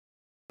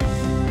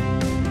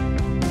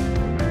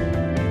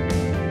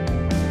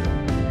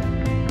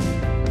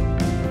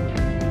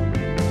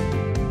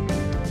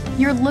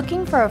You're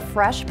looking for a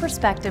fresh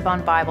perspective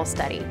on Bible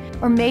study,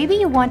 or maybe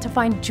you want to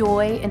find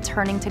joy in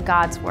turning to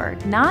God's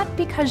Word, not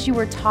because you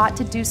were taught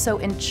to do so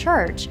in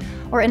church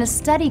or in a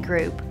study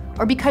group,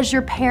 or because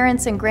your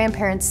parents and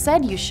grandparents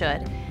said you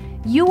should.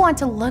 You want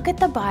to look at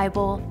the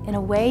Bible in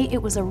a way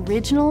it was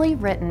originally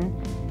written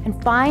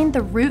and find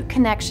the root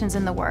connections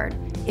in the Word.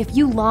 If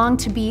you long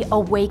to be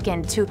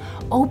awakened, to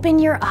open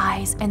your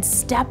eyes and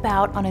step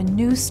out on a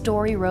new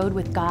story road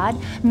with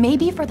God,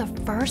 maybe for the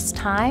first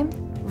time,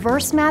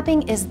 verse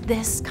mapping is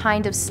this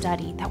kind of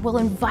study that will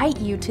invite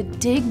you to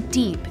dig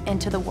deep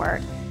into the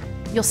Word.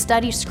 You'll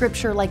study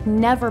Scripture like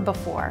never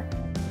before.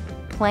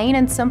 Plain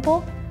and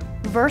simple,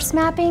 verse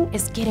mapping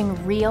is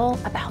getting real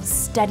about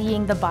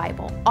studying the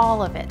Bible,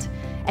 all of it,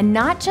 and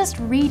not just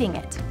reading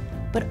it,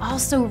 but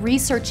also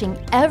researching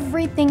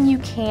everything you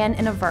can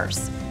in a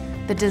verse.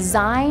 The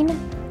design,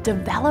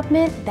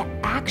 development, the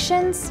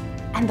actions,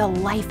 and the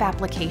life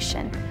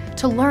application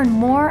to learn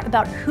more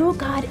about who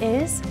God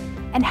is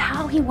and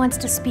how He wants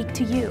to speak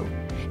to you.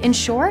 In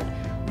short,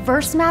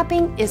 verse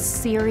mapping is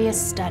serious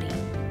study,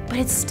 but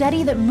it's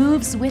study that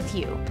moves with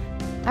you.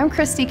 I'm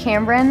Kristy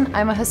Cambron.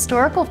 I'm a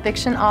historical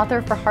fiction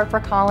author for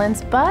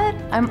HarperCollins, but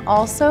I'm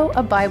also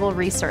a Bible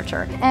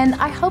researcher. And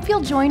I hope you'll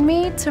join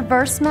me to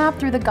verse map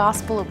through the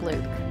Gospel of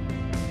Luke.